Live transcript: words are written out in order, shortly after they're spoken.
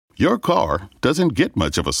Your car doesn't get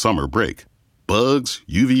much of a summer break. Bugs,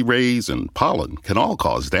 UV rays, and pollen can all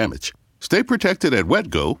cause damage. Stay protected at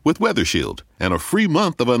WetGo with WeatherShield and a free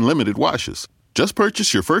month of unlimited washes. Just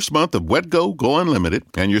purchase your first month of WetGo Go Unlimited,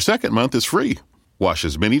 and your second month is free. Wash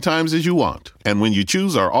as many times as you want. And when you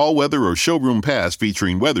choose our all-weather or showroom pass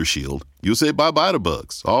featuring WeatherShield, you'll say bye-bye to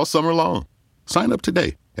bugs all summer long. Sign up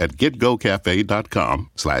today at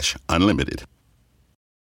getgocafe.com/unlimited.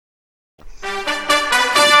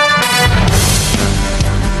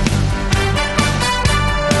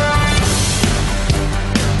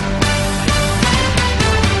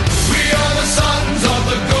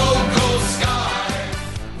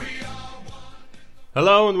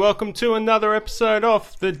 Hello and welcome to another episode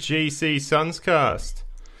of the GC Sunscast,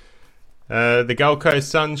 the Gold Coast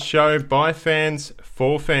Suns show by fans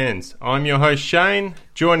for fans. I'm your host Shane.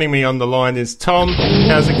 Joining me on the line is Tom.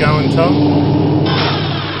 How's it going, Tom?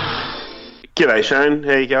 G'day, Shane.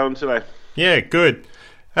 How you going today? Yeah, good.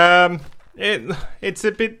 It's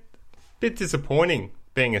a bit disappointing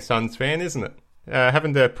being a Suns fan, isn't it?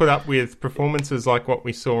 Having to put up with performances like what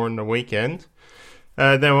we saw on the weekend.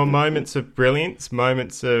 There were moments of brilliance,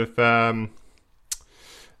 moments of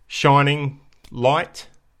shining light,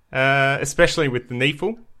 especially with the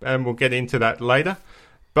NEAFL, and we'll get into that later.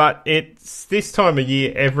 But it's this time of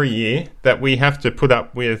year, every year, that we have to put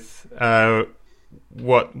up with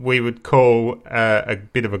what we would call a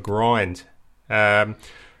bit of a grind.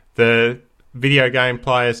 The video game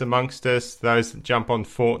players amongst us, those that jump on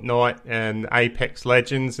Fortnite and Apex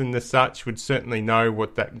Legends and the such, would certainly know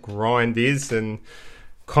what that grind is, and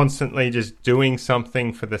constantly just doing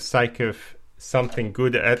something for the sake of something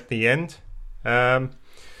good at the end. And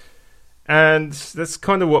that's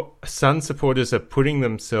kind of what Sun supporters are putting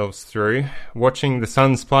themselves through, watching the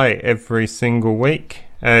Suns play every single week.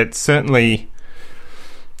 It's certainly,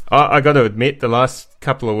 I got to admit, the last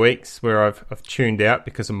couple of weeks where I've tuned out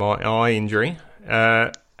because of my eye injury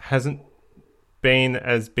hasn't been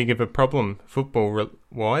as big of a problem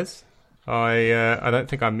football-wise. I don't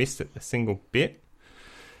think I missed it a single bit.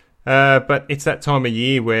 But it's that time of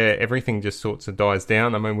year where everything just sorts of dies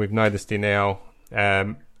down. I mean, we've noticed in our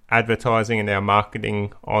advertising and our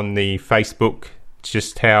marketing on the Facebook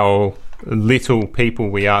just how little people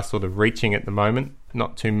we are sort of reaching at the moment.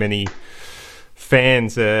 Not too many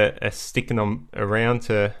fans are sticking on around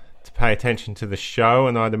to pay attention to the show,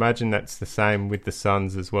 and I'd imagine that's the same with the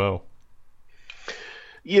Suns as well.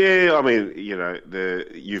 Yeah, I mean, you know,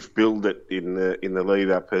 you've built it in the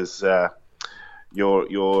lead up as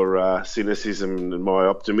your cynicism and my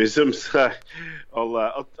optimism. So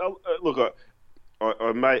I'll look.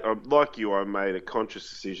 I made a conscious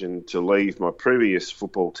decision to leave my previous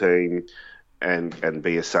football team and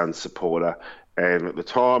be a Suns supporter. And at the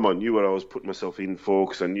time, I knew what I was putting myself in for,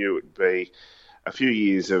 because I knew it would be a few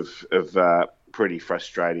years of pretty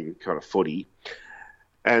frustrating kind of footy.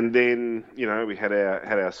 And then, you know, we had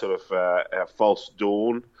our sort of our false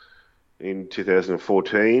dawn in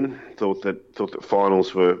 2014. Thought that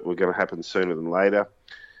finals were going to happen sooner than later.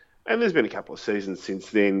 And there's been a couple of seasons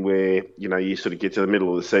since then where, you know, you sort of get to the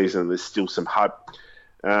middle of the season and there's still some hope.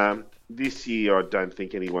 This year, I don't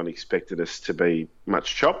think anyone expected us to be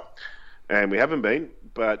much chop, and we haven't been.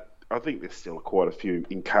 But I think there's still quite a few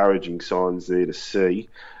encouraging signs there to see.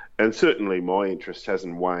 And certainly my interest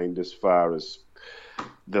hasn't waned as far as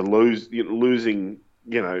the losing,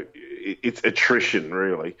 you know, it's attrition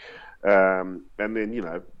really. And then, you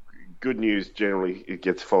know, good news generally it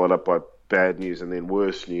gets followed up by bad news and then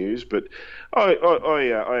worse news. But I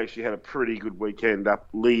actually had a pretty good weekend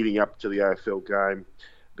leading up to the AFL game,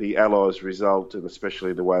 the Allies result, and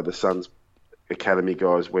especially the way the Suns Academy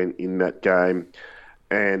guys went in that game,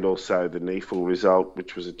 and also the NEAFL result,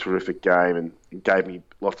 which was a terrific game and gave me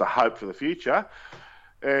lots of hope for the future.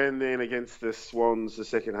 And then against the Swans, the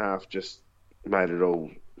second half just made it all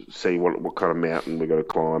see what kind of mountain we got to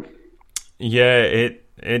climb. Yeah,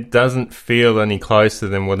 it doesn't feel any closer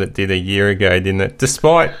than what it did a year ago, didn't it?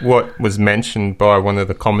 Despite what was mentioned by one of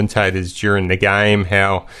the commentators during the game,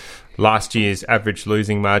 how last year's average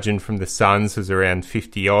losing margin from the Suns was around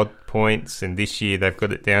 50-odd points, and this year they've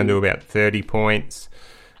got it down to about 30 points.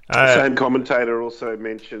 The same commentator also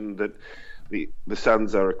mentioned that the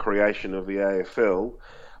Suns are a creation of the AFL,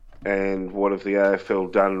 and what have the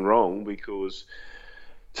AFL done wrong? Because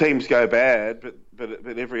teams go bad, but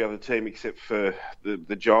every other team except for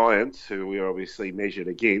the Giants, who we are obviously measured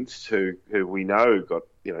against, who we know got,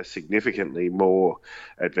 you know, significantly more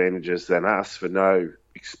advantages than us for no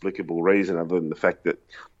explicable reason other than the fact that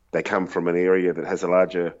they come from an area that has a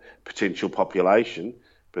larger potential population.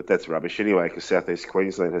 But that's rubbish anyway, because southeast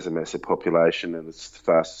Queensland has a massive population and it's the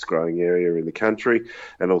fastest growing area in the country,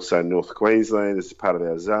 and also North Queensland is part of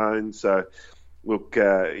our zone. So, look, the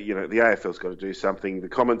AFL's got to do something. The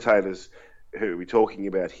commentators who we're talking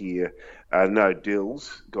about here are no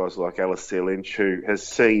dills, guys like Alistair Lynch, who has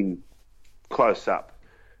seen close up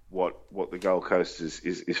what the Gold Coast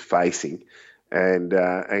is facing, and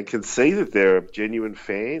can see that there are genuine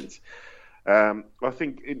fans. I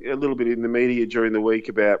think a little bit in the media during the week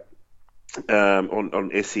about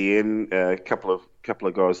on SEN, a couple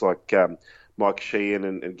of guys like Mike Sheehan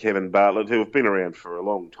and Kevin Bartlett, who have been around for a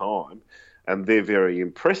long time, and they're very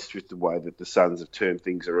impressed with the way that the Suns have turned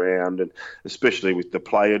things around, and especially with the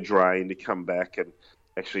player drain to come back and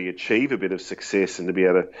actually achieve a bit of success and to be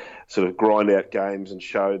able to sort of grind out games and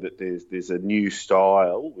show that there's a new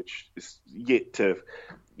style which is yet to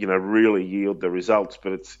really yield the results,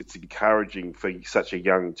 but it's encouraging for such a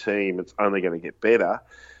young team. It's only going to get better.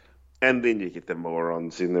 And then you get the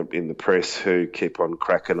morons in the press who keep on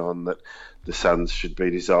cracking on that the Suns should be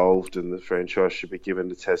dissolved and the franchise should be given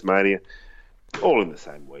to Tasmania, all in the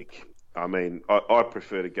same week. I mean, I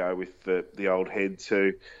prefer to go with the old heads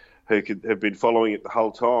who have been following it the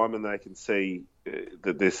whole time, and they can see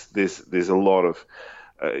that there's a lot of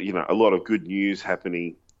a lot of good news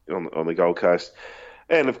happening on the Gold Coast.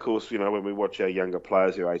 And, of course, when we watch our younger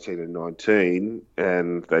players who are 18 and 19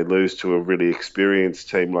 and they lose to a really experienced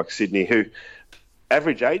team like Sydney, who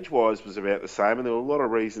average age-wise was about the same, and there were a lot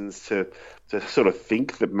of reasons to sort of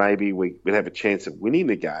think that maybe we'd have a chance of winning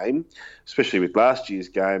the game, especially with last year's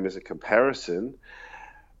game as a comparison.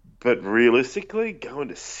 But realistically, going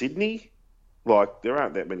to Sydney, there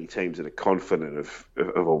aren't that many teams that are confident of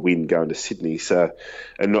a win going to Sydney. So,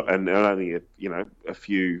 and only a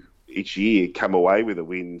few each year come away with a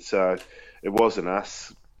win. So it wasn't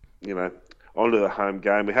us, onto the home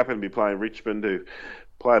game. We happen to be playing Richmond, who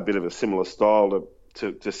play a bit of a similar style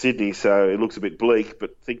to Sydney, so it looks a bit bleak.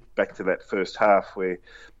 But think back to that first half where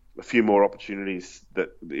a few more opportunities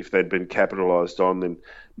that if they'd been capitalised on, then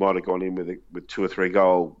might have gone in with 2 or 3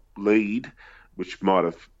 goal lead, which might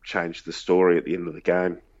have changed the story at the end of the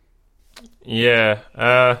game. Yeah.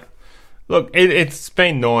 Look, it's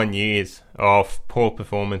been 9 years of poor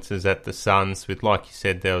performances at the Suns with, like you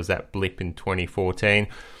said, there was that blip in 2014.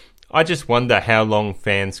 I just wonder how long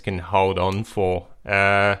fans can hold on for.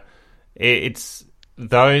 It's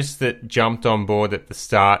those that jumped on board at the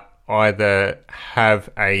start either have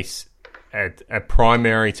a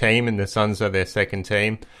primary team and the Suns are their second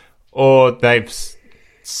team, or they've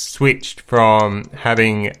switched from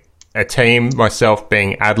having a team, myself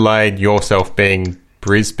being Adelaide, yourself being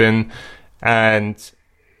Brisbane, and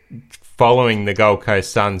following the Gold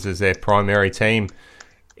Coast Suns as their primary team.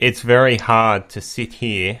 It's very hard to sit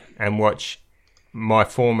here and watch my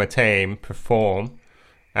former team perform,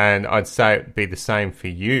 and I'd say it would be the same for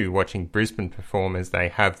you watching Brisbane perform as they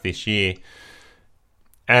have this year,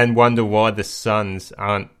 and wonder why the Suns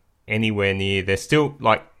aren't anywhere near. They're still,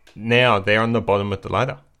 now they're on the bottom of the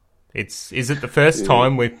ladder. Is it the first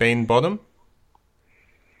time we've been bottom?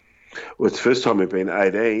 Well, it's the first time we've been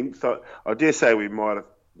 18th. I dare say we might have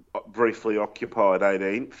briefly occupied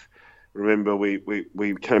 18th. Remember, we were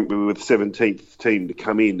the 17th team to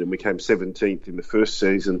come in, and we came 17th in the first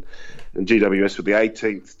season, and GWS were the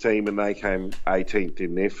 18th team, and they came 18th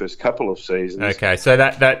in their first couple of seasons. Okay, so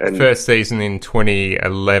that first season in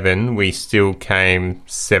 2011, we still came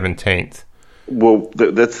 17th. Well,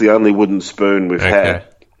 that's the only wooden spoon we've had.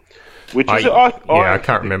 Which is, I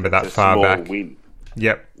can't remember that far back. Win.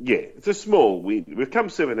 Yep. Yeah, it's a small win. We've come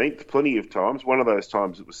 17th plenty of times. One of those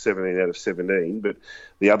times it was 17 out of 17, but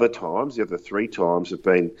the other 3 times have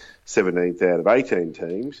been 17th out of 18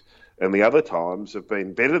 teams, and the other times have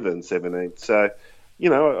been better than 17th. So,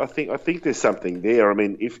 I think there's something there. I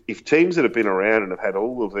mean, if teams that have been around and have had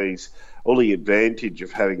all the advantage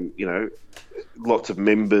of having, lots of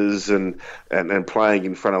members and playing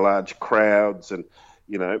in front of large crowds, and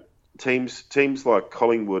teams like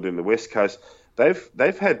Collingwood and the West Coast,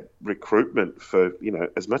 they've had recruitment for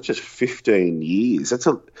as much as 15 years. That's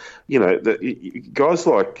guys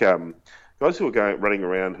who are running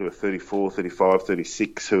around who are 34, 35,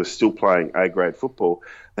 36 who are still playing A-grade football.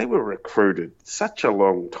 They were recruited such a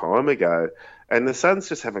long time ago, and the Suns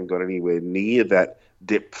just haven't got anywhere near that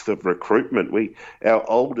depth of recruitment. Our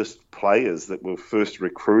oldest players that were first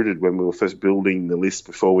recruited when we were first building the list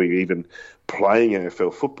before we were even playing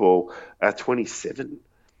AFL football are 27.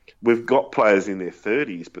 We've got players in their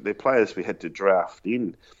 30s, but they're players we had to draft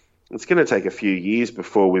in. It's going to take a few years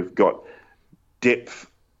before we've got depth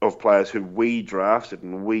of players who we drafted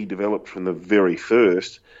and we developed from the very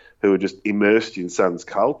first, who are just immersed in Suns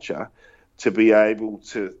culture, to be able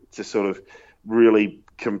to sort of really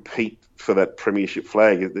compete for that premiership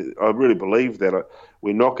flag. I really believe that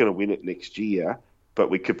we're not going to win it next year,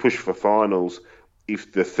 but we could push for finals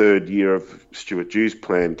if the third year of Stuart Dew's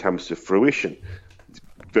plan comes to fruition. It's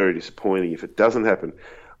very disappointing if it doesn't happen.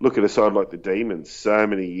 Look at a side like the Demons, so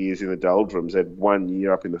many years in the doldrums, they had 1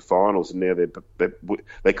 year up in the finals, and now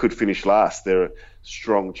they could finish last. They're a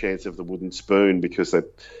strong chance of the wooden spoon because they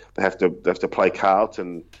have to play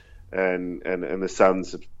Carlton and the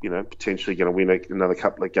Suns, potentially going to win another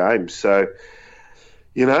couple of games. So,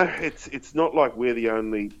 it's not like we're the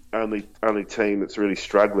only team that's really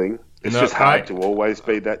struggling. It's just hard to always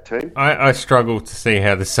be that team. I struggle to see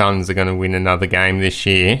how the Suns are going to win another game this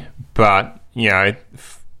year, but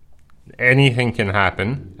anything can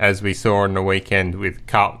happen, as we saw on the weekend with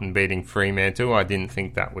Carlton beating Fremantle. I didn't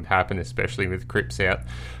think that would happen, especially with Cripps out.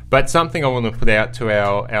 But something I want to put out to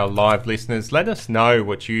our live listeners, let us know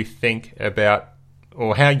what you think about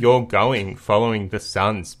or how you're going following the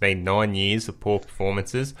Suns. It's been 9 years of poor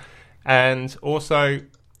performances. And also,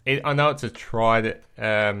 I know it's a tried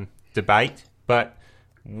debate, but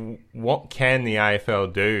what can the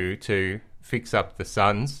AFL do to fix up the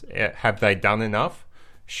Suns? Have they done enough?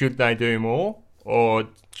 Should they do more, or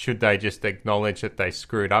should they just acknowledge that they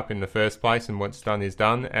screwed up in the first place and what's done is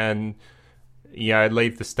done and,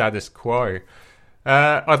 leave the status quo?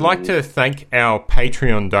 I'd like to thank our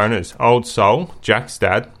Patreon donors, Old Soul, Jack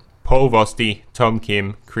Stad, Paul Vosti, Tom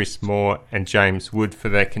Kim, Chris Moore and James Wood for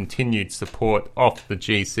their continued support of the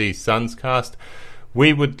GC Sunscast.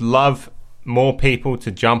 We would love more people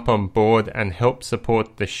to jump on board and help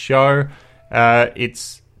support the show.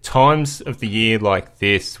 It's times of the year like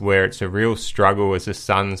this where it's a real struggle as a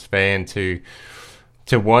Suns fan to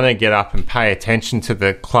want to get up and pay attention to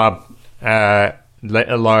the club, let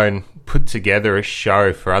alone put together a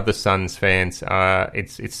show for other Suns fans.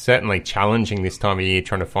 It's certainly challenging this time of year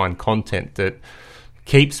trying to find content that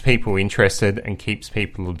keeps people interested and keeps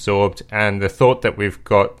people absorbed. And the thought that we've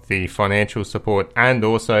got the financial support and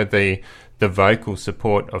also the vocal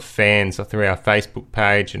support of fans through our Facebook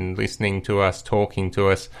page and listening to us, talking to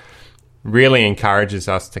us, really encourages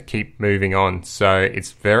us to keep moving on. So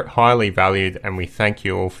it's very highly valued, and we thank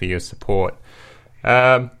you all for your support.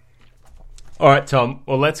 All right, Tom,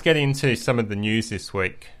 well, let's get into some of the news this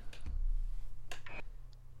week.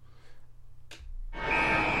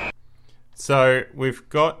 So we've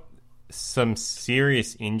got some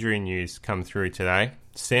serious injury news come through today.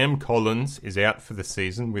 Sam Collins is out for the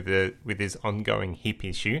season with his ongoing hip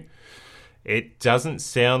issue. It doesn't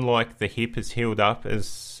sound like the hip has healed up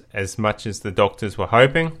as much as the doctors were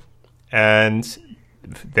hoping, and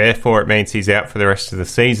therefore it means he's out for the rest of the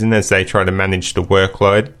season as they try to manage the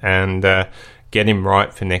workload and get him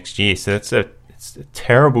right for next year. So it's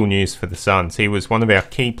terrible news for the Suns. He was one of our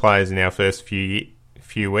key players in our first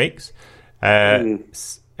few weeks,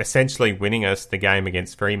 essentially winning us the game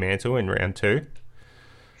against Fremantle in round 2.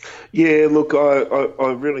 Yeah, look,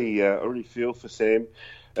 I really feel for Sam.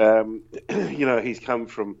 He's come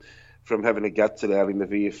from having to guts it out in the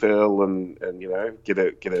VFL and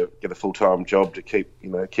get a full-time job to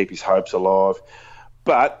keep his hopes alive.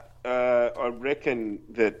 But I reckon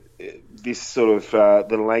that this sort of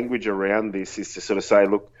the language around this is to sort of say,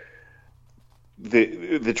 look,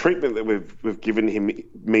 the treatment that we've given him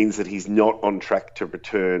means that he's not on track to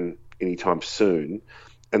return anytime soon.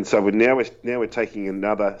 And so we're taking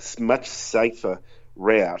another much safer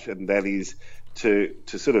route, and that is to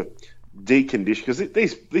sort of decondition, because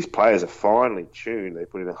these players are finely tuned. They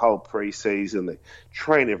put in a whole pre-season, they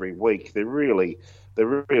train every week. They're really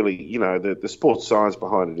the sports science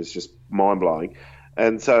behind it is just mind blowing.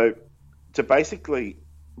 And so to basically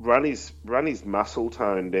run his muscle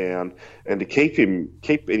tone down and to keep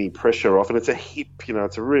any pressure off, and it's a hip,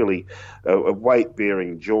 it's a really a weight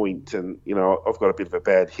bearing joint, and I've got a bit of a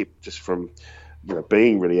bad hip just from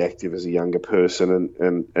being really active as a younger person,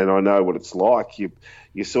 and I know what it's like.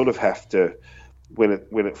 You sort of have to, when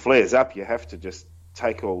it flares up, you have to just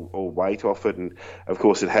take all weight off it, and of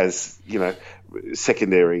course it has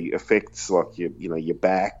secondary effects like your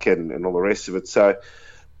back and all the rest of it. So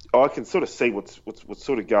I can sort of see what's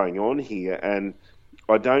sort of going on here, and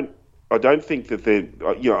I don't think that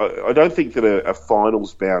I don't think that a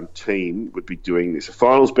finals bound team would be doing this. A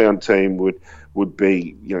finals bound team would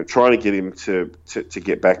be trying to get him to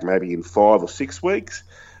get back maybe in 5 or 6 weeks,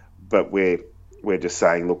 but we're just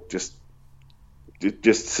saying, look, just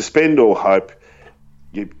suspend all hope.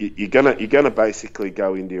 You're gonna basically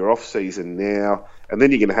go into your off season now, and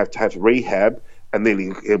then you're gonna have to have rehab, and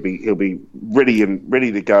then he'll be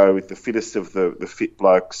ready to go with the fittest of the fit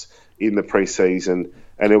blokes in the pre-season,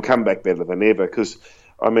 and he'll come back better than ever. Because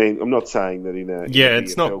I mean, I'm not saying that in a... Yeah,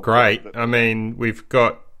 it's not great. I mean, we've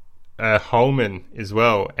got Holman as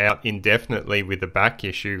well out indefinitely with a back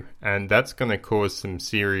issue, and that's going to cause some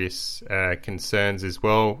serious concerns as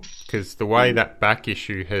well, because the way that back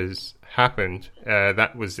issue has happened,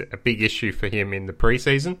 that was a big issue for him in the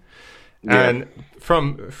preseason. Yeah. And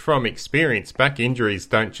from experience, back injuries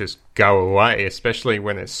don't just go away, especially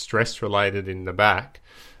when it's stress-related in the back.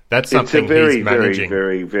 That's something he's managing.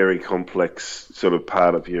 Very, very complex sort of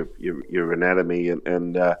part of your anatomy,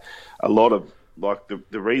 and a lot of, like,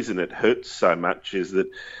 the reason it hurts so much is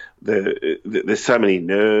that there's so many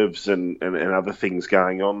nerves and other things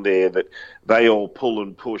going on there that they all pull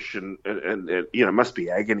and push, and it must be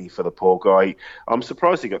agony for the poor guy. I'm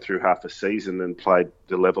surprised he got through half a season and played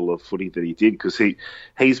the level of footy that he did, because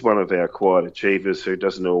he's one of our quiet achievers who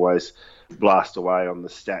doesn't always blast away on the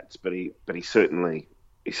stats, but he certainly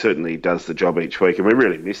does the job each week, and we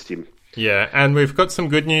really missed him. Yeah, and we've got some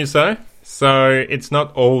good news though. So it's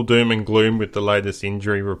not all doom and gloom with the latest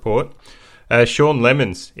injury report. Sean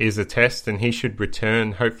Lemons is a test, and he should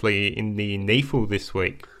return hopefully in the NEAFL this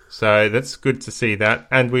week. So that's good to see that.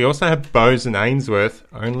 And we also have Bowes and Ainsworth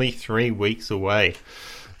only 3 weeks away.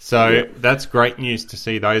 So That's great news to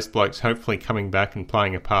see those blokes hopefully coming back and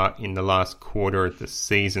playing a part in the last quarter of the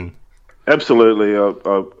season. Absolutely.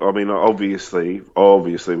 I mean, obviously,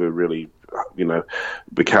 we're really,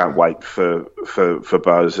 we can't wait for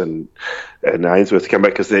Bowes and Ainsworth to come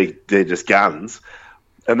back, because they're just guns,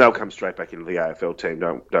 and they'll come straight back into the AFL team.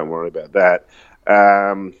 Don't worry about that.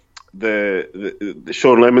 The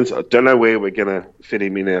Sean Lemons, I don't know where we're going to fit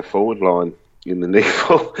him in our forward line in the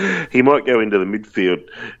NEAFL. He might go into the midfield,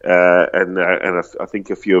 and I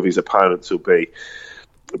think a few of his opponents will be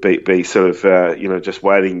sort of just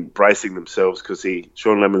waiting, bracing themselves, because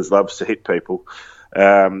Sean Lemons loves to hit people.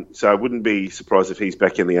 So I wouldn't be surprised if he's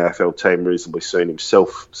back in the AFL team reasonably soon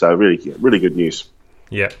himself. So really, really good news.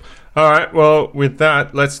 Yeah. All right. Well, with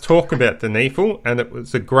that, let's talk about the NEAFL, and it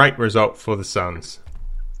was a great result for the Suns.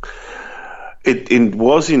 It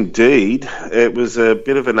was indeed. It was a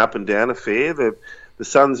bit of an up and down affair. The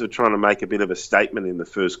Suns were trying to make a bit of a statement in the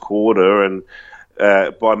first quarter, and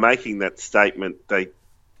by making that statement, they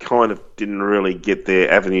kind of didn't really get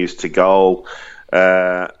their avenues to goal,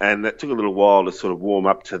 and that took a little while to sort of warm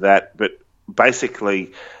up to that. But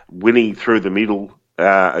basically, winning through the middle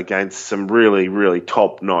against some really, really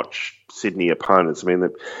top-notch Sydney opponents. I mean,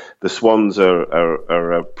 the Swans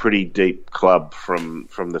are a pretty deep club from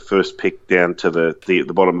the first pick down to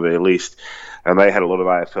the bottom of their list, and they had a lot of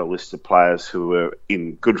AFL listed players who were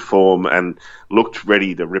in good form and looked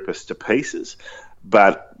ready to rip us to pieces.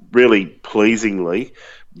 But really pleasingly,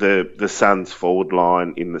 the Suns forward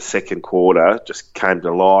line in the second quarter just came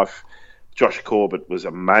to life. Josh Corbett was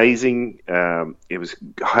amazing. He was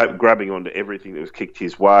grabbing onto everything that was kicked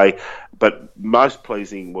his way. But most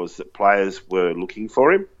pleasing was that players were looking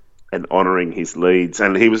for him and honouring his leads.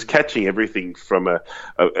 And he was catching everything from a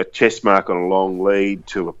chest mark on a long lead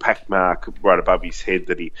to a pack mark right above his head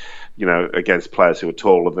that he, against players who were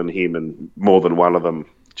taller than him, and more than one of them,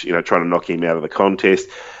 trying to knock him out of the contest.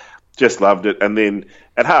 Just loved it. And then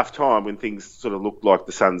at half-time, when things sort of looked like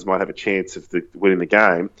the Suns might have a chance of winning the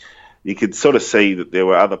game, you could sort of see that there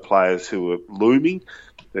were other players who were looming.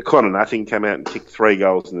 Connor Nutting came out and kicked 3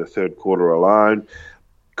 goals in the third quarter alone.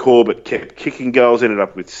 Corbett kept kicking goals, ended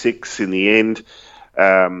up with 6 in the end.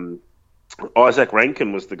 Isaac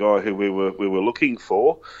Rankin was the guy who we were looking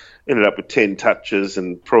for. Ended up with 10 touches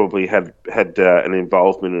and probably had an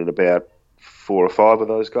involvement in about 4 or 5 of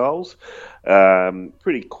those goals.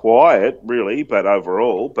 Pretty quiet, really, but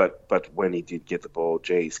overall. But when he did get the ball,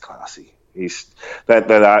 he's classy. He's that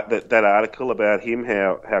article about him,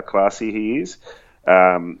 how classy he is.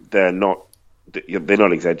 They're not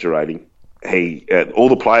exaggerating. All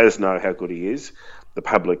the players know how good he is. The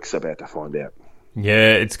public's about to find out.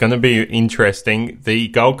 Yeah, it's going to be interesting. The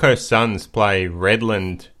Gold Coast Suns play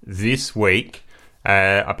Redland this week.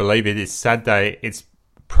 I believe it is Saturday. It's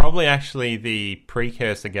probably actually the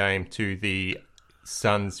precursor game to the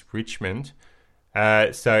Suns Richmond.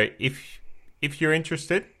 So if you're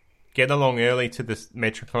interested, get along early to the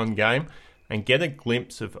Metricon game and get a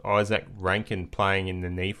glimpse of Isaac Rankin playing in the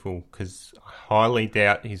NEAFL, because I highly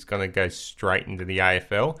doubt he's going to go straight into the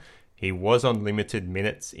AFL. He was on limited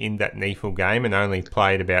minutes in that NEAFL game and only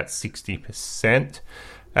played about 60%.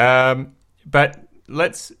 But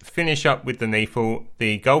let's finish up with the NEAFL.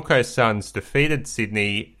 The Gold Coast Suns defeated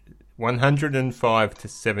Sydney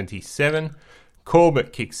 105-77.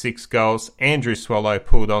 Corbett kicked 6 goals. Andrew Swallow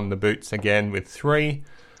pulled on the boots again with 3.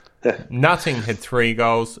 Nutting had 3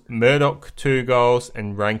 goals. Murdoch 2 goals,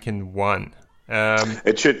 and Rankin 1.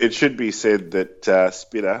 It should be said that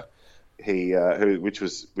Spitter, which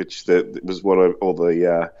was what all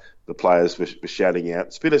the players were shouting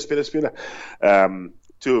out, Spitter, Spitter, Spitter.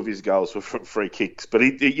 Two of his goals were from free kicks, but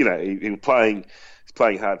he was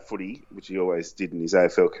playing hard footy, which he always did in his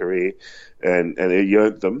AFL career, and he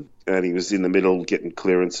earned them, and he was in the middle getting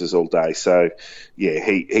clearances all day. So, yeah,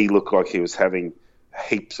 he looked like he was having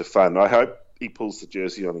heaps of fun. I hope he pulls the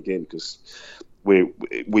jersey on again, because we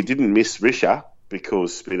didn't miss Risha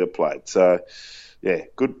because Spitter played. So, yeah,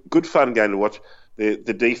 good fun game to watch. The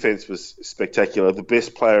defence was spectacular. The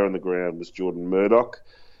best player on the ground was Jordan Murdoch.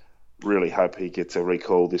 Really hope he gets a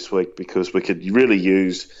recall this week, because we could really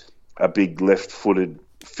use a big left-footed,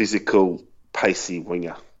 physical, pacey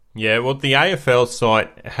winger. Yeah, well, the AFL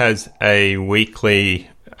site has a weekly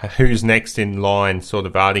who's next in line sort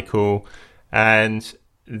of article, and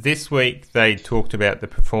this week they talked about the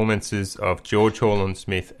performances of George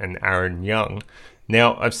Hall-and-Smith and Aaron Young.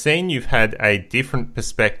 Now, I've seen you've had a different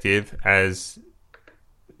perspective as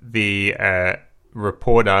the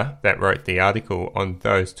reporter that wrote the article on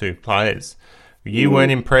those two players. You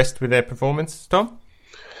weren't impressed with their performance, Tom?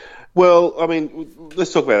 Well, I mean,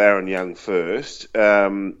 let's talk about Aaron Young first.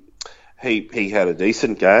 He had a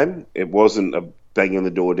decent game. It wasn't a banging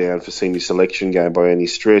the door down for senior selection game by any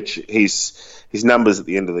stretch. His numbers at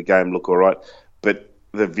the end of the game look all right, but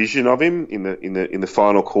the vision of him in the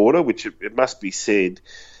final quarter, which it must be said,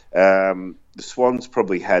 the Swans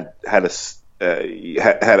probably had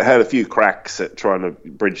a few cracks at trying to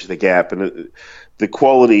bridge the gap, and the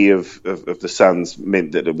quality of the Suns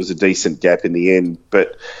meant that it was a decent gap in the end.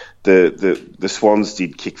 But the Swans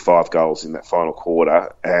did kick 5 goals in that final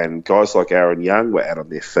quarter, and guys like Aaron Young were out on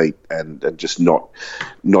their feet and just not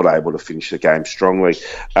able to finish the game strongly.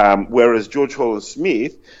 Whereas George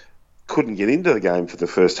Hall-and-Smith couldn't get into the game for the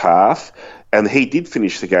first half, and he did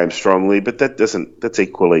finish the game strongly, but that's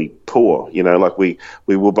equally poor. You know, like we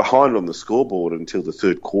were behind on the scoreboard until the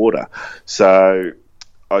third quarter. So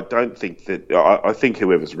I don't think that, I think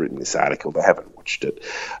whoever's written this article, they haven't watched it.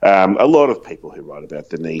 A lot of people who write about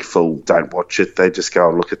the NEAFL don't watch it. They just go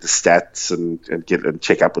and look at the stats and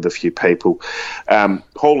check up with a few people.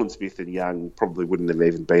 Hall-and-Smith and Young probably wouldn't have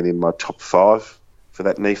even been in my top 5 for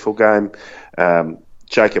that NEAFL game.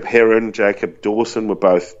 Jacob Heron, Jacob Dawson were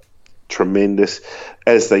both tremendous,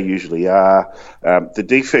 as they usually are. The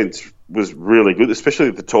defence was really good,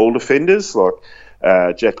 especially the tall defenders like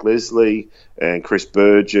Jack Leslie and Chris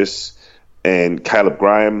Burgess and Caleb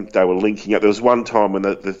Graham. They were linking up. There was one time when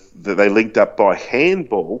they linked up by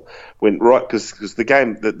handball, because the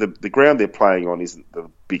game, the ground they're playing on isn't the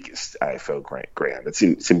biggest AFL ground. It's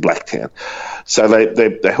in Blacktown. So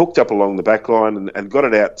they hooked up along the back line and got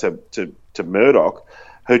it out to Murdoch,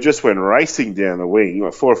 who just went racing down the wing,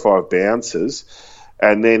 like 4 or 5 bounces,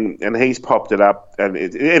 and he's popped it up, and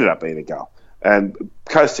it ended up being a goal. And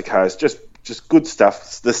coast to coast, just good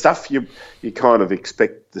stuff. The stuff you kind of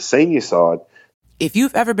expect the senior side. If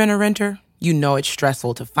you've ever been a renter, you know it's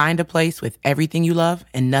stressful to find a place with everything you love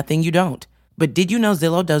and nothing you don't. But did you know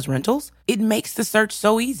Zillow does rentals? It makes the search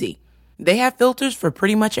so easy. They have filters for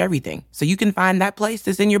pretty much everything, so you can find that place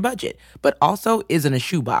that's in your budget, but also isn't a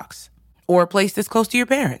shoebox. Or a place that's close to your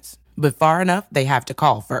parents, but far enough they have to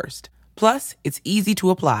call first. Plus, it's easy to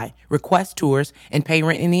apply, request tours, and pay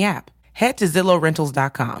rent in the app. Head to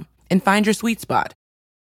ZillowRentals.com and find your sweet spot.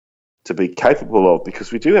 To be capable of,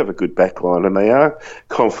 because we do have a good back line and they are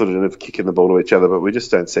confident of kicking the ball to each other, but we just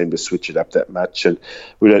don't seem to switch it up that much, and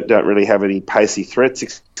we don't really have any pacey threats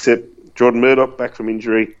except Jordan Murdoch back from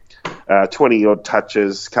injury, 20-odd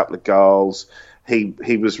touches, couple of goals.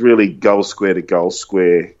 He was really goal square to goal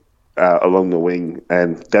square along the wing,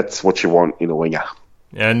 and that's what you want in a winger.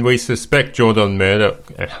 And we suspect Jordan Murdoch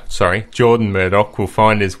will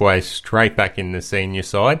find his way straight back in the senior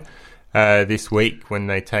side this week when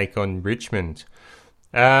they take on Richmond.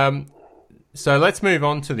 So let's move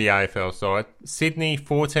on to the AFL side. Sydney,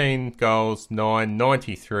 14 goals,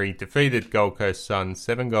 9-93. Defeated Gold Coast Suns,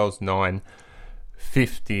 7 goals, 9-51.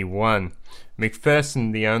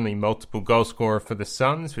 McPherson, the only multiple goal scorer for the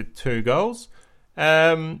Suns with 2 goals.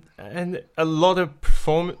 And a lot of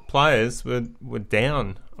players were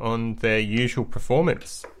down on their usual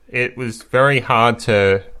performance. It was very hard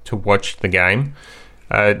to watch the game.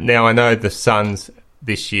 Now, I know the Suns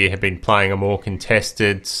this year have been playing a more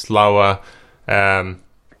contested, slower,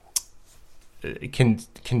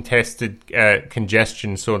 contested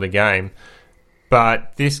congestion sort of game.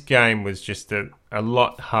 But this game was just a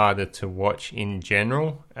lot harder to watch in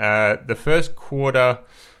general. The first quarter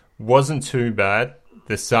wasn't too bad.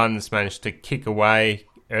 The Suns managed to kick away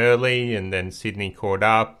early, and then Sydney caught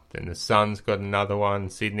up. then the Suns got another one,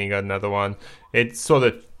 Sydney got another one. It's sort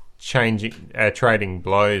of trading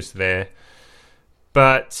blows there.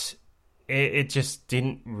 But it just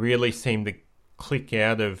didn't really seem to click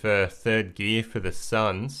out of third gear for the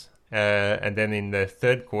Suns. And then in the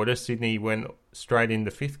third quarter, Sydney went straight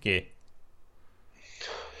into fifth gear.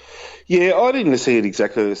 Yeah, I didn't see it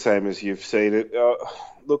exactly the same as you've seen it.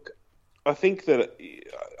 Look, I think that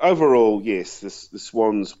overall, yes, the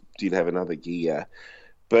Swans did have another gear,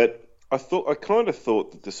 but I kind of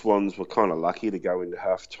thought that the Swans were kind of lucky to go into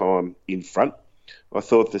half time in front. I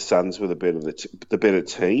thought the Suns were the better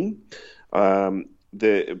team.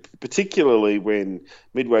 Particularly when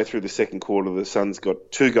midway through the second quarter, the Suns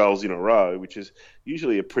got 2 goals in a row, which is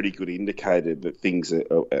usually a pretty good indicator that things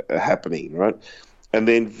are happening, right? And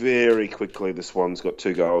then very quickly the Swans got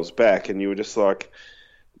 2 goals back, and you were just like,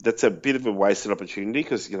 that's a bit of a wasted opportunity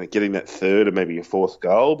because, getting that third or maybe a fourth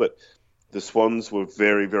goal, but the Swans were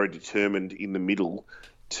very, very determined in the middle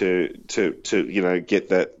to get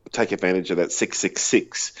that, take advantage of that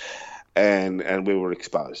 6-6-6, and we were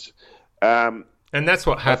exposed. And that's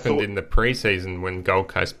what happened in the preseason when Gold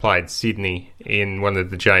Coast played Sydney in one of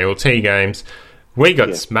the JLT games. We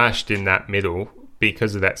got smashed in that middle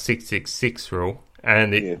because of that 6-6-6 rule.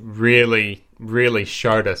 And it really, really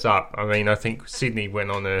showed us up. I mean, I think Sydney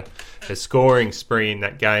went on a scoring spree in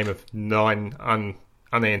that game of 9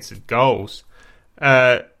 unanswered goals.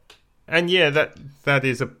 And that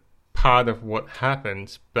is a part of what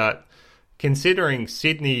happened. But considering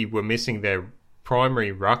Sydney were missing their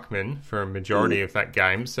primary ruckman for a majority of that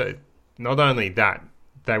game, so not only that,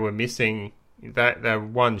 they were missing that they were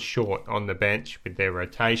one short on the bench with their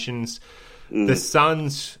rotations. The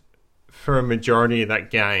Suns, for a majority of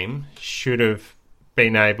that game, should have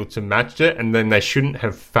been able to match it, and then they shouldn't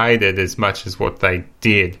have faded as much as what they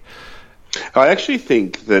did. I actually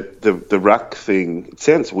think that the ruck thing, it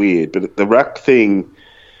sounds weird, but the ruck thing,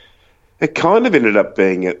 it kind of ended up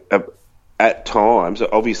being at times,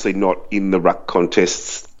 obviously not in the ruck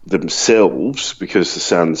contests themselves, because the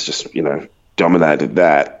Suns just, dominated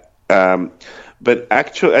that. But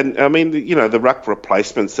actually, and I mean, the ruck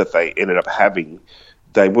replacements that they ended up having,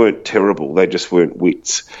 they weren't terrible. They just weren't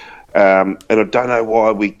wits. And I don't know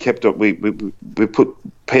why we kept it. We put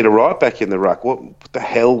Peter Wright back in the ruck. What the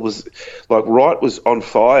hell was like? Wright was on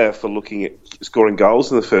fire for looking at scoring goals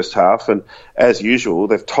in the first half, and as usual,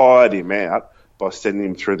 they've tired him out by sending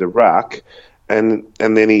him through the ruck, and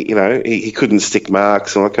then he couldn't stick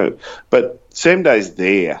marks and but Sam Day's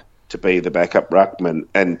there to be the backup ruckman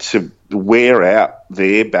and to wear out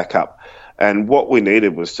their backup. And what we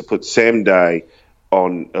needed was to put Sam Day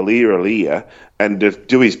on Aliir and to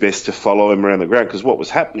do his best to follow him around the ground, because what was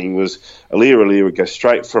happening was Aliir would go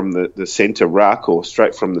straight from the centre ruck or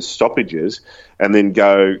straight from the stoppages and then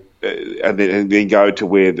go to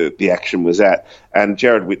where the action was at, and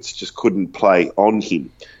Jared Witts just couldn't play on him.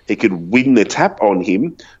 He could win the tap on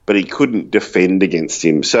him, but he couldn't defend against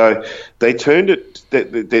him. So they turned it.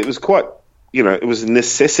 It was quite, it was a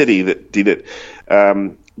necessity that did it.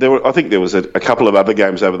 I think there was a couple of other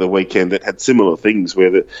games over the weekend that had similar things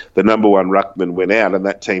where the number one ruckman went out and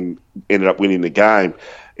that team ended up winning the game.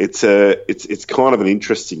 It's kind of an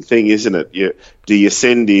interesting thing, isn't it? Do you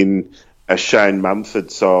send in a Shane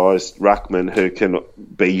Mumford-sized ruckman who can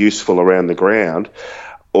be useful around the ground,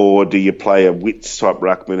 or do you play a Witts-type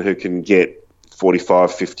ruckman who can get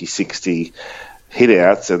 45, 50, 60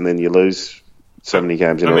 hit-outs and then you lose so many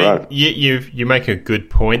games in a row? You make a good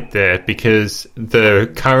point there, because the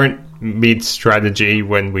current mid strategy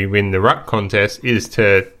when we win the ruck contest is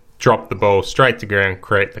to drop the ball straight to ground,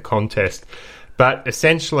 create the contest. But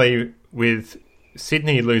essentially, with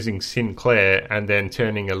Sydney losing Sinclair and then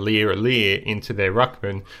turning Aliir into their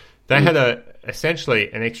ruckman, they had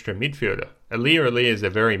essentially an extra midfielder. Aliir is a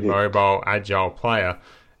very mobile, agile player,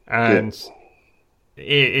 and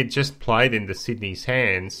it just played into Sydney's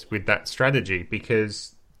hands with that strategy,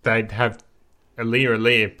 because they'd have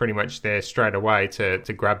Aliir pretty much there straight away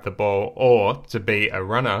to grab the ball or to be a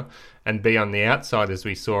runner and be on the outside, as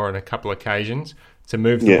we saw on a couple of occasions, to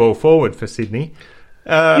move the ball forward for Sydney.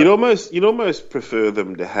 You'd almost prefer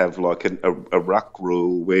them to have like a ruck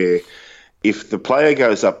rule where if the player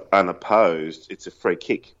goes up unopposed, it's a free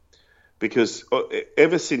kick. Because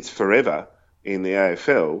ever since forever in the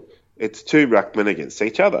AFL, it's 2 ruckmen against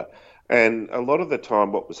each other. And a lot of the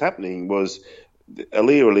time what was happening was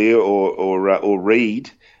Aliir or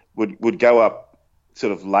Reid would go up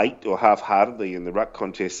sort of late or half-heartedly in the ruck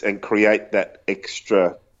contest and create that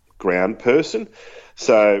extra ground person.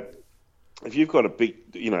 So if you've got a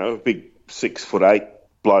big 6'8"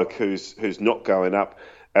 bloke who's not going up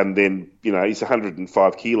and then, he's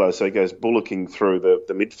 105 kilos, so he goes bullocking through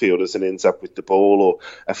the midfielders and ends up with the ball or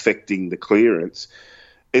affecting the clearance.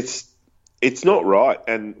 It's not right,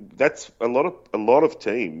 and that's a lot of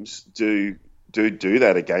teams do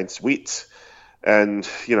that against Wits, and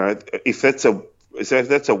if that's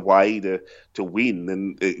a way to win,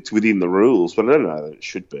 then it's within the rules. But I don't know that it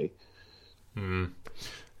should be.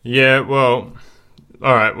 Yeah, well,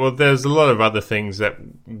 all right. Well, there's a lot of other things that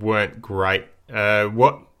weren't great. I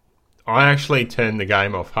actually turned the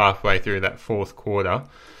game off halfway through that fourth quarter.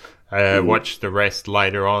 Watched the rest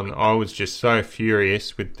later on. I was just so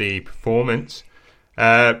furious with the performance.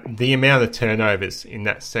 The amount of turnovers in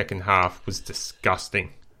that second half was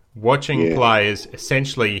disgusting. Watching players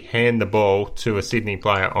essentially hand the ball to a Sydney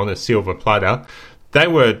player on a silver platter, they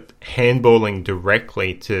were handballing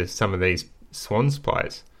directly to some of these Swans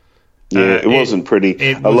players. Yeah, it wasn't pretty.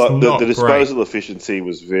 The disposal efficiency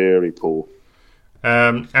was very poor.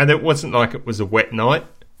 And it wasn't like it was a wet night.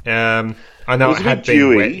 I know it was it had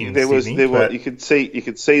been wet in Sydney. You could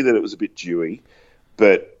see that it was a bit dewy,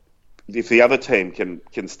 but if the other team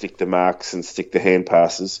can stick the marks and stick the hand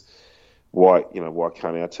passes, why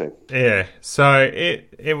can't our team? Yeah, so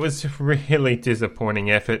it was a really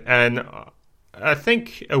disappointing effort, and I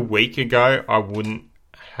think a week ago I wouldn't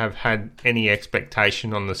have had any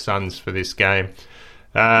expectation on the Suns for this game.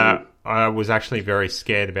 I was actually very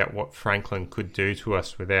scared about what Franklin could do to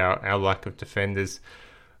us with our lack of defenders.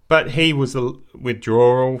 But he was a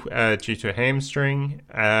withdrawal due to a hamstring,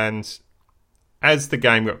 and as the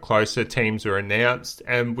game got closer, teams were announced,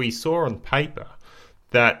 and we saw on paper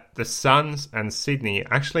that the Suns and Sydney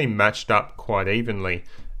actually matched up quite evenly.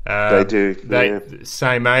 They do.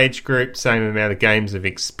 Same age group, same amount of games of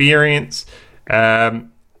experience.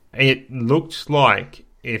 It looked like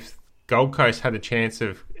if Gold Coast had a chance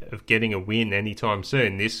of getting a win anytime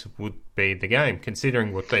soon, this would be the game,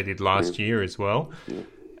 considering what they did last year as well.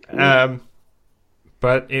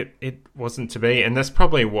 But it wasn't to be, and that's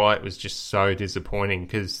probably why it was just so disappointing,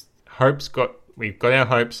 because we've got our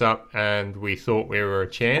hopes up and we thought we were a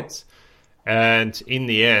chance, and in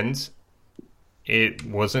the end it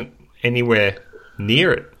wasn't anywhere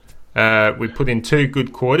near it. We put in 2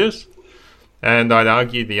 good quarters, and I'd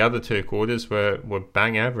argue the other 2 quarters were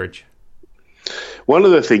bang average. One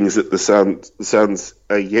of the things that the Suns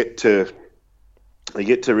are yet to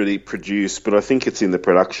really produce, but I think it's in the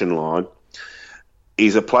production line,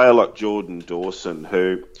 is a player like Jordan Dawson,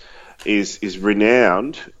 who is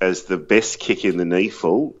renowned as the best kick in the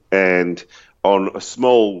NEAFL, and on a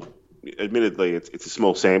small, admittedly it's a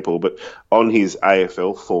small sample, but on his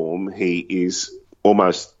AFL form, he's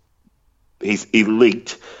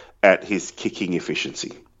elite at his kicking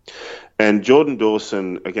efficiency. And Jordan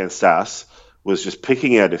Dawson against us was just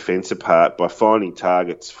picking our defence apart by finding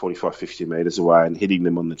targets 45, 50 metres away and hitting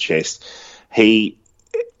them on the chest. He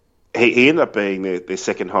ended up being their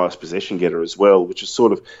second highest possession getter as well, which is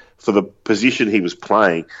sort of, for the position he was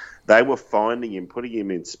playing, they were finding him, putting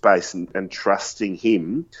him in space and trusting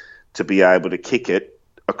him to be able to kick it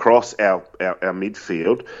across our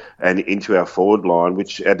midfield and into our forward line,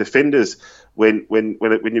 which our defenders, when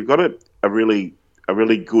you've got a really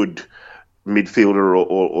good midfielder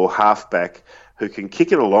or halfback who can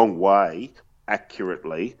kick it a long way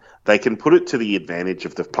accurately, they can put it to the advantage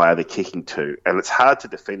of the player they're kicking to, and it's hard to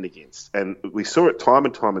defend against. And we saw it time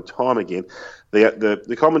and time again.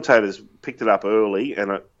 The commentators picked it up early,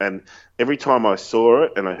 and every time I saw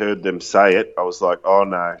it and I heard them say it, I was like, oh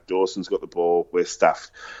no, Dawson's got the ball, we're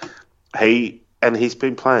stuffed. He's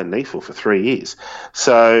been playing NEAFL for 3 years.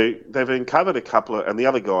 So they've uncovered a couple of... And the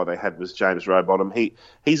other guy they had was James Rowbottom.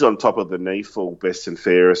 He's on top of the NEAFL best and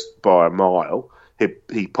fairest by a mile.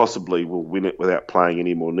 He possibly will win it without playing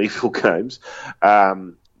any more NEAFL games.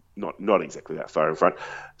 Not exactly that far in front.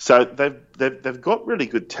 So they've got really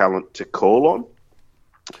good talent to call on.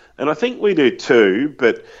 And I think we do too,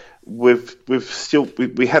 but we've still...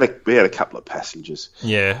 We had a couple of passengers.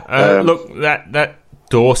 Yeah. Look, that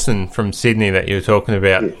Dawson from Sydney that you were talking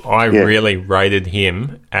about, I really rated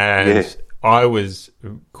him, and I was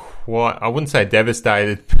I wouldn't say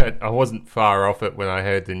devastated, but I wasn't far off it when I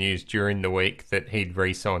heard the news during the week that he'd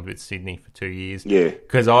re-signed with Sydney for 2 years. Yeah.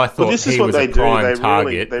 Because I thought he was a prime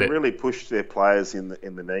target. They really push their players in the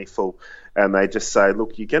NEAFL, and they just say,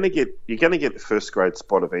 look, you're going to get the first grade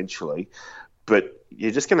spot eventually, but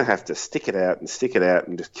you're just going to have to stick it out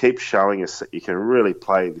and just keep showing us that you can really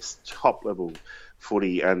play this top level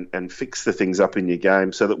footy and fix the things up in your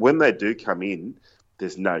game so that when they do come in,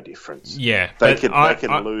 there's no difference. Yeah. They can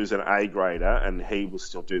lose an A grader and he will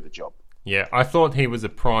still do the job. Yeah, I thought he was a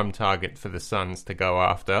prime target for the Suns to go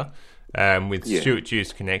after. With Stuart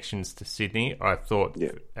Dew's connections to Sydney, I thought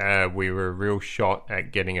we were a real shot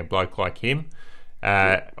at getting a bloke like him,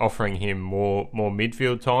 offering him more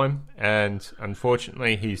midfield time. And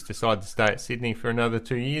unfortunately, he's decided to stay at Sydney for another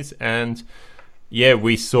 2 years. And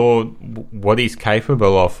we saw what he's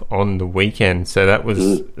capable of on the weekend. So that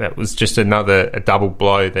was just a double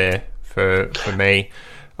blow there for me.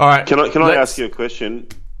 All right, can I ask you a question?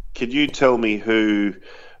 Could you tell me who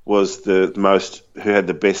was who had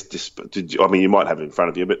the best, you might have it in front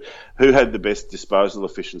of you, but who had the best disposal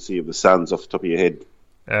efficiency of the Suns off the top of your head?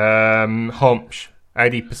 Homsch,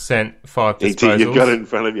 80%, 5 disposals. You've got it in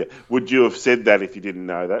front of you. Would you have said that if you didn't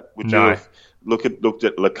know that? Would you have looked at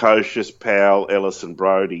Lukosius, Powell, Ellis and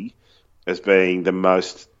Brodie as being the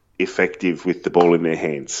most effective with the ball in their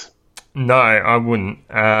hands? No, I wouldn't.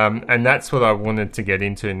 And that's what I wanted to get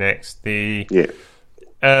into next. It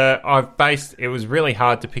was really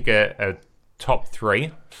hard to pick a top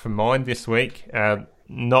three for mine this week.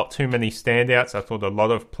 Not too many standouts. I thought a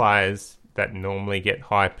lot of players that normally get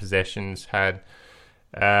high possessions had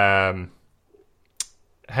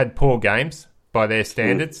poor games by their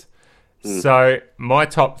standards. So my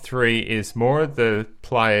top three is more of the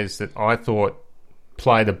players that I thought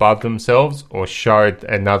played above themselves or showed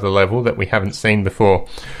another level that we haven't seen before.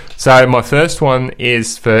 So my first one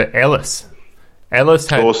is for Ellis. Ellis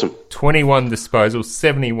had 21 disposals,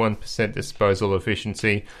 71% disposal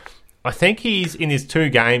efficiency. I think he's in his 2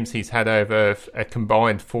 games, he's had over a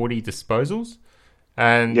combined 40 disposals.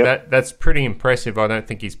 And that's pretty impressive. I don't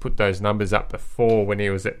think he's put those numbers up before when he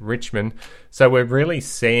was at Richmond. So we're really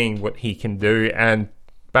seeing what he can do. And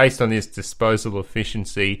based on his disposal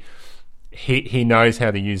efficiency, he knows how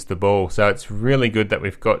to use the ball. So it's really good that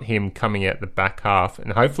we've got him coming out the back half.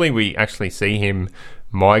 And hopefully we actually see him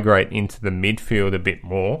migrate into the midfield a bit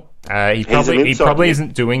more. He probably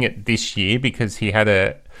isn't doing it this year because he had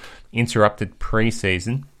a interrupted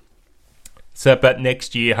pre-season. So, but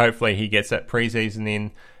next year, hopefully he gets that pre-season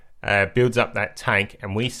in, builds up that tank,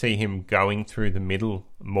 and we see him going through the middle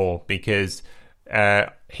more because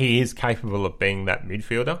he is capable of being that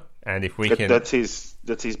midfielder. And if we can, that's his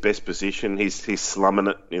best position. He's slumming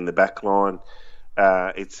it in the back line.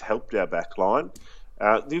 It's helped our back line.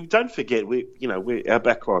 Don't forget, our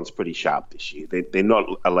back line's pretty sharp this year. They're not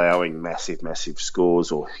allowing massive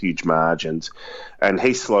scores or huge margins, and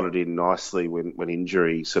he slotted in nicely when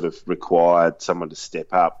injury sort of required someone to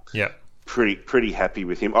step up. Yeah, pretty happy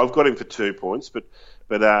with him. I've got him for 2 points, but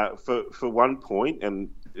for 1 point, and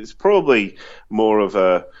it's probably more of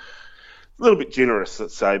a little bit generous,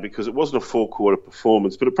 let's say, because it wasn't a 4-quarter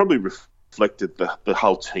performance, but it probably reflected the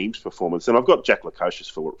whole team's performance. And I've got Jack Lukosius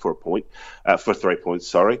for 3 points,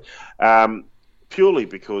 sorry. Purely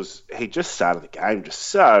because he just started the game just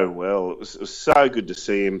so well. It was so good to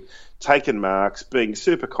see him taking marks, being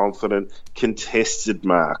super confident, contested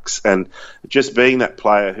marks, and just being that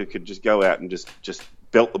player who could just go out and just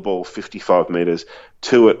belt the ball 55 metres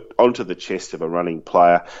onto the chest of a running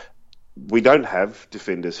player. We don't have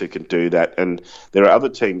defenders who can do that, and there are other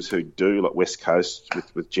teams who do, like West Coast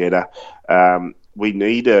with Jeddah. We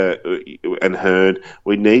need and Hearn.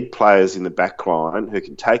 We need players in the back line who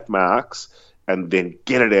can take marks and then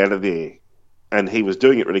get it out of there. And he was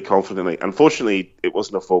doing it really confidently. Unfortunately, it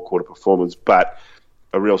wasn't a 4-quarter performance, but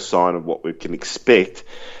a real sign of what we can expect.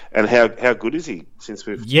 And how good is he since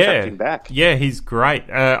we've chucked him back? Yeah, he's great.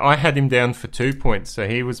 I had him down for 2 points, so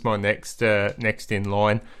he was my next in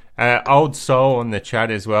line. Old Soul on the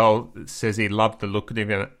chat as well says he loved the look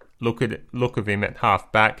of him at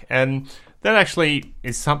half back, and that actually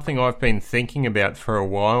is something I've been thinking about for a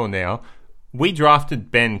while now. We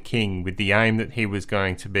drafted Ben King with the aim that he was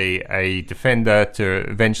going to be a defender to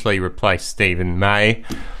eventually replace Stephen May.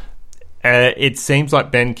 It seems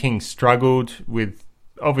like Ben King struggled with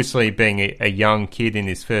obviously being a young kid in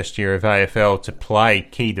his first year of AFL to play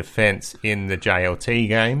key defence in the JLT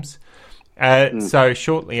games. So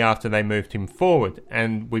shortly after they moved him forward,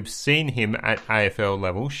 and we've seen him at AFL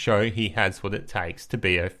level show he has what it takes to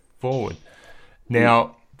be a forward.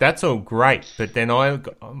 Now, that's all great, but then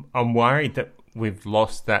I'm worried that we've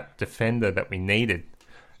lost that defender that we needed.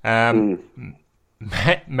 Maybe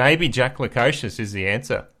Jack Lukosius is the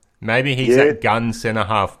answer. Maybe he's that gun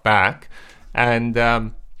centre-half back,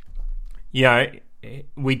 and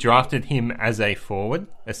we drafted him as a forward,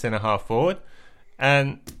 a centre-half forward,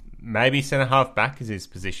 and maybe centre-half back is his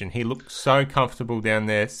position. He looks so comfortable down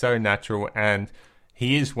there, so natural, and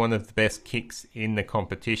he is one of the best kicks in the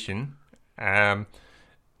competition.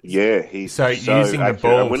 He's so using accurate. the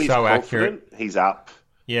ball when he's so accurate. He's up.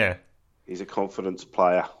 Yeah. He's a confidence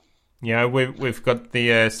player. We've got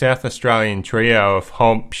the South Australian trio of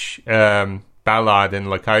Homsch, Ballard and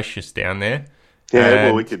Lukosius down there. Yeah,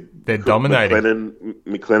 well, we could. They're dominating.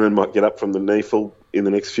 McLennan might get up from the NEAFL in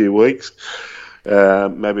the next few weeks.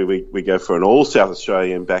 Maybe we go for an all South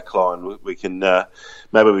Australian backline. We can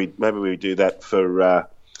maybe we do that for.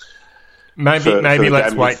 Maybe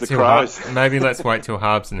let's wait till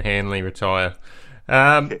Harbs and Hanley retire.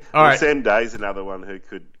 All right. Sam Day's another one who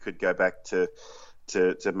could go back to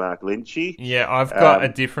Mark Lynchy. Yeah, I've got a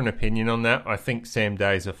different opinion on that. I think Sam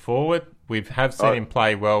Day's a forward. We have seen him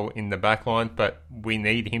play well in the back line, but we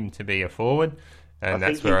need him to be a forward, and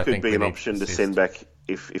that's where I think he could be an option to send back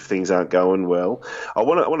if things aren't going well. I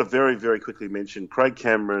want to very, very quickly mention Craig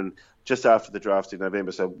Cameron just after the draft in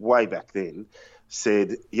November, so way back then,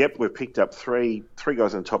 said, yep, we've picked up three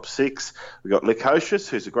guys in the top 6. We've got Lukosius,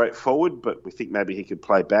 who's a great forward, but we think maybe he could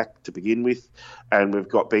play back to begin with. And we've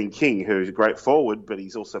got Ben King, who's a great forward, but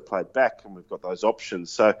he's also played back, and we've got those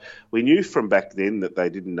options. So we knew from back then that they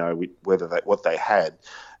didn't know what they had.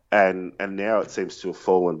 And now it seems to have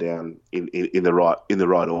fallen down in the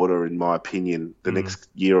right order, in my opinion. The next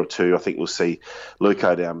year or two, I think we'll see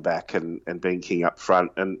Luko down back and Ben King up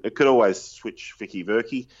front. And it could always switch Vicky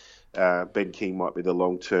Verkey. Ben King might be the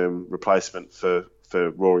long-term replacement for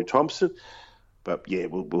Rory Thompson. But, yeah,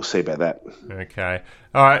 we'll see about that. Okay.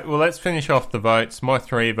 All right, well, let's finish off the votes. My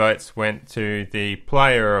 3 votes went to the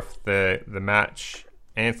player of the match,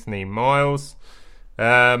 Anthony Miles.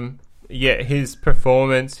 His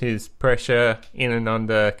performance, his pressure in and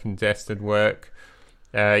under contested work.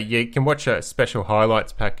 You can watch a special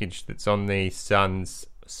highlights package that's on the Suns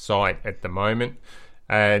site at the moment.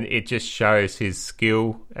 And it just shows his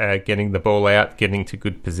skill getting the ball out, getting to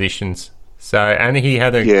good positions. So, and he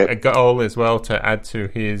had a goal as well to add to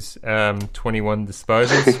his 21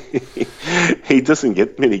 disposals. He doesn't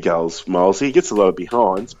get many goals, Miles. He gets a lot of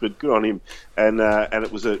behinds, but good on him. And I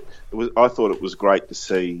thought it was great to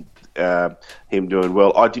see him doing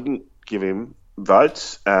well. I didn't give him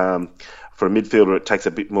votes. For a midfielder, it takes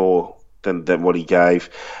a bit more than what he gave.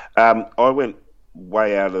 I went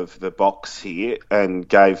way out of the box here and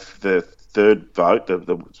gave the third vote,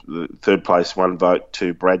 the third place one vote,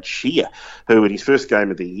 to Brad Shear, who in his first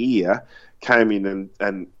game of the year came in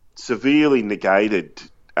and severely negated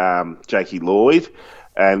Jakey Lloyd.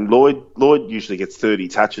 And Lloyd usually gets 30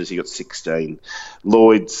 touches. He got 16.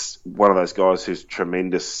 Lloyd's one of those guys who's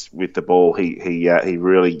tremendous with the ball. He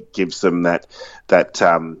really gives them that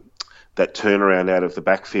turnaround out of the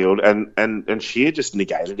backfield, and Shear just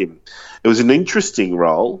negated him. It was an interesting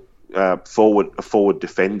role, a forward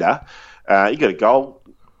defender. He got a goal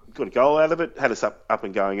out of it. Had us up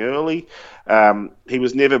and going early. He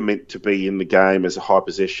was never meant to be in the game as a high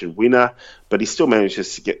possession winner, but he still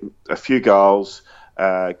manages to get a few goals.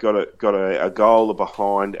 Got a goal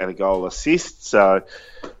behind and a goal assist. So,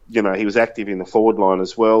 he was active in the forward line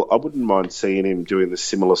as well. I wouldn't mind seeing him doing the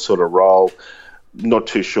similar sort of role. Not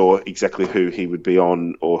too sure exactly who he would be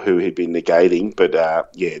on or who he'd be negating, but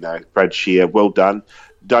Brad Shear, well done.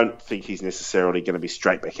 Don't think he's necessarily going to be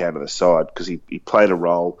straight back out of the side because he played a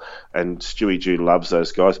role, and Stewie Jew loves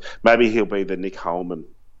those guys. Maybe he'll be the Nick Holman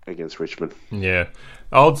against Richmond. Yeah.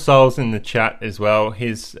 Old Soul's in the chat as well.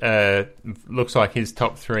 His looks like his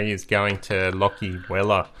top 3 is going to Lockie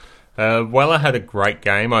Weller. Weller had a great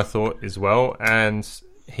game, I thought, as well, and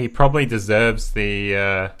he probably deserves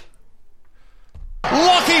the...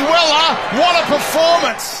 Lockie Weller, what a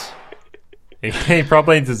performance! He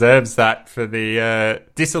probably deserves that for the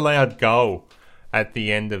disallowed goal at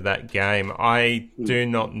the end of that game. I do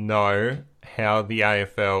not know how the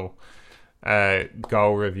AFL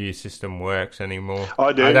goal review system works anymore.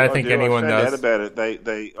 I do. I don't think anyone does. I found out about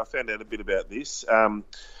it. I found out a bit about this.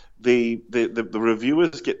 The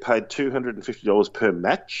reviewers get paid $250 per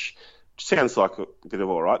match. Sounds like a bit of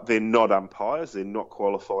all right. They're not umpires. They're not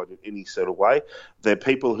qualified in any sort of way. They're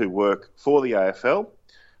people who work for the AFL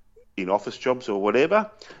in office jobs or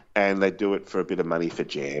whatever, and they do it for a bit of money for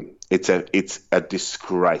jam. It's a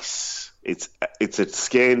disgrace. It's a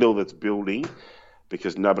scandal that's building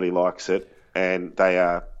because nobody likes it, and they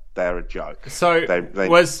are a joke. So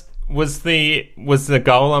was the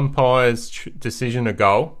goal umpire's decision a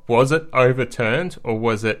goal? Was it overturned or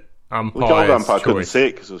was it? The goal umpire couldn't see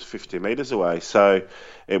it because it was 50 metres away. So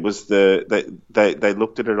it was they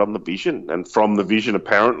looked at it on the vision, and from the vision,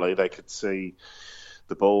 apparently, they could see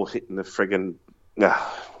the ball hitting the friggin'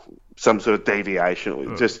 some sort of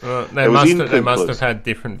deviation. They must have had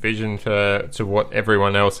different vision to what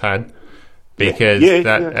everyone else had,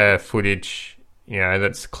 because footage,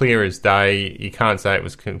 that's clear as day. You can't say it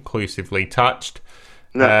was conclusively touched.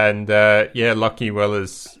 No. And Lockie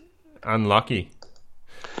Weller's unlucky.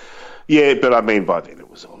 Yeah, but I mean, by then it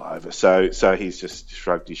was all over. So he's just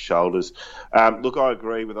shrugged his shoulders. Look, I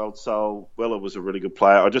agree with Old Soul. Weller was a really good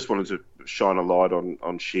player. I just wanted to shine a light on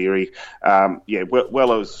Sheary.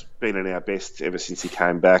 Weller's been in our best ever since he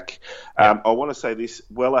came back. I want to say this.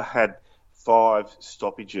 Weller had 5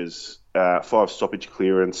 stoppage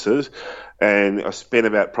clearances, and I spent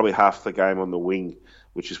about probably half the game on the wing,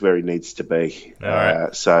 which is where he needs to be.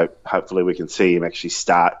 Right. So hopefully we can see him actually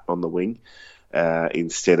start on the wing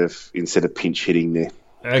instead of pinch hitting there.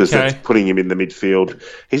 Because that's putting him in the midfield.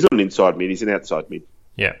 He's not an inside mid, he's an outside mid.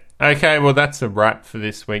 Yeah. Okay, well, that's a wrap for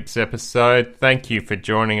this week's episode. Thank you for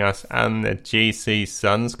joining us on the GC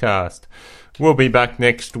Sunscast. We'll be back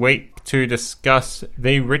next week to discuss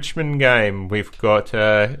the Richmond game. We've got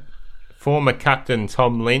former captain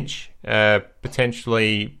Tom Lynch,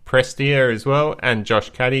 potentially Prestia as well, and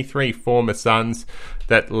Josh Caddy, 3 former Suns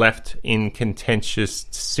that left in contentious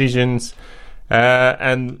decisions.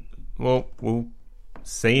 And we'll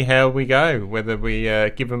see how we go, whether we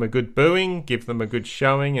give them a good booing, give them a good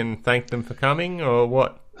showing and thank them for coming, or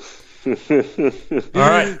what. All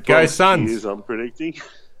right, go Suns. Years, I'm predicting.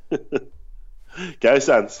 Go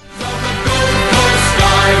Suns.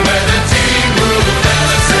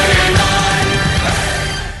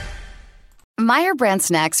 Meijer brand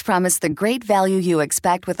snacks promise the great value you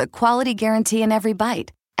expect with a quality guarantee in every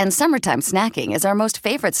bite. And summertime snacking is our most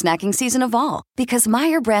favorite snacking season of all, because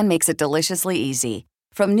Meijer brand makes it deliciously easy.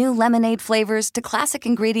 From new lemonade flavors to classic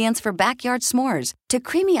ingredients for backyard s'mores to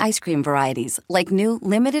creamy ice cream varieties like new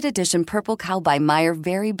limited edition Purple Cow by Meijer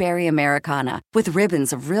Very Berry Americana with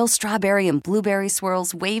ribbons of real strawberry and blueberry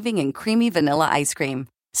swirls waving in creamy vanilla ice cream.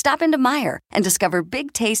 Stop into Meijer and discover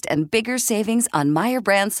big taste and bigger savings on Meijer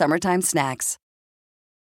brand summertime snacks.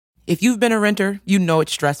 If you've been a renter, you know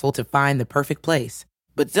it's stressful to find the perfect place.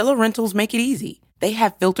 But Zillow Rentals make it easy. They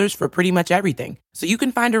have filters for pretty much everything, so you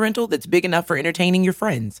can find a rental that's big enough for entertaining your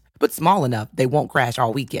friends, but small enough they won't crash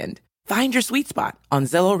all weekend. Find your sweet spot on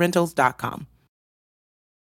ZillowRentals.com.